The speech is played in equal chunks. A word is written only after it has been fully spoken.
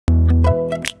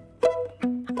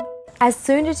As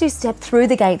soon as you step through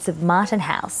the gates of Martin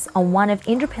House on one of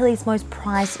Indooroopilly's most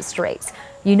prized streets,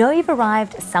 you know you've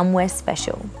arrived somewhere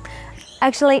special.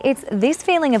 Actually, it's this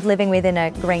feeling of living within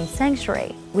a green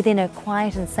sanctuary, within a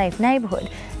quiet and safe neighbourhood,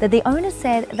 that the owners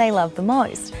said they love the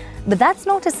most. But that's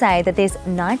not to say that this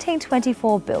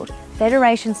 1924 built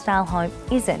Federation-style home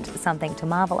isn't something to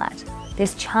marvel at.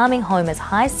 This charming home has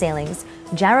high ceilings,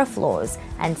 jarrah floors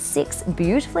and 6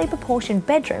 beautifully proportioned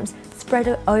bedrooms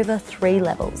spread over 3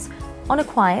 levels on a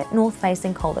quiet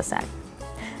north-facing cul-de-sac.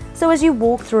 So as you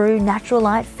walk through, natural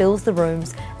light fills the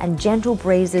rooms and gentle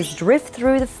breezes drift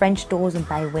through the French doors and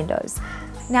bay windows.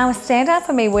 Now, a standout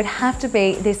for me would have to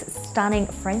be this stunning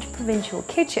French provincial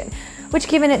kitchen, which,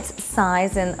 given its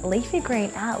size and leafy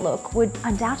green outlook, would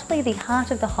undoubtedly be the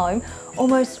heart of the home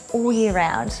almost all year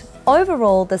round.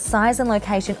 Overall, the size and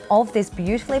location of this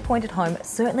beautifully appointed home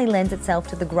certainly lends itself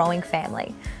to the growing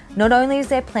family. Not only is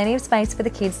there plenty of space for the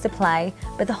kids to play,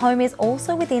 but the home is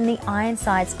also within the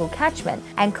Ironside School catchment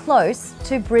and close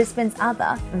to Brisbane's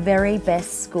other very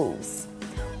best schools.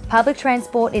 Public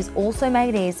transport is also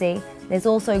made easy. There's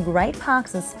also great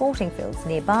parks and sporting fields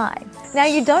nearby. Now,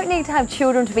 you don't need to have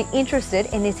children to be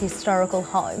interested in this historical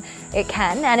home. It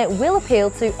can and it will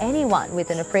appeal to anyone with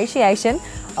an appreciation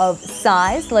of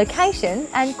size, location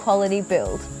and quality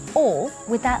build, all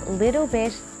with that little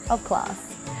bit of class.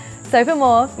 So for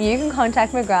more, you can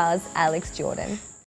contact McGrath's Alex Jordan.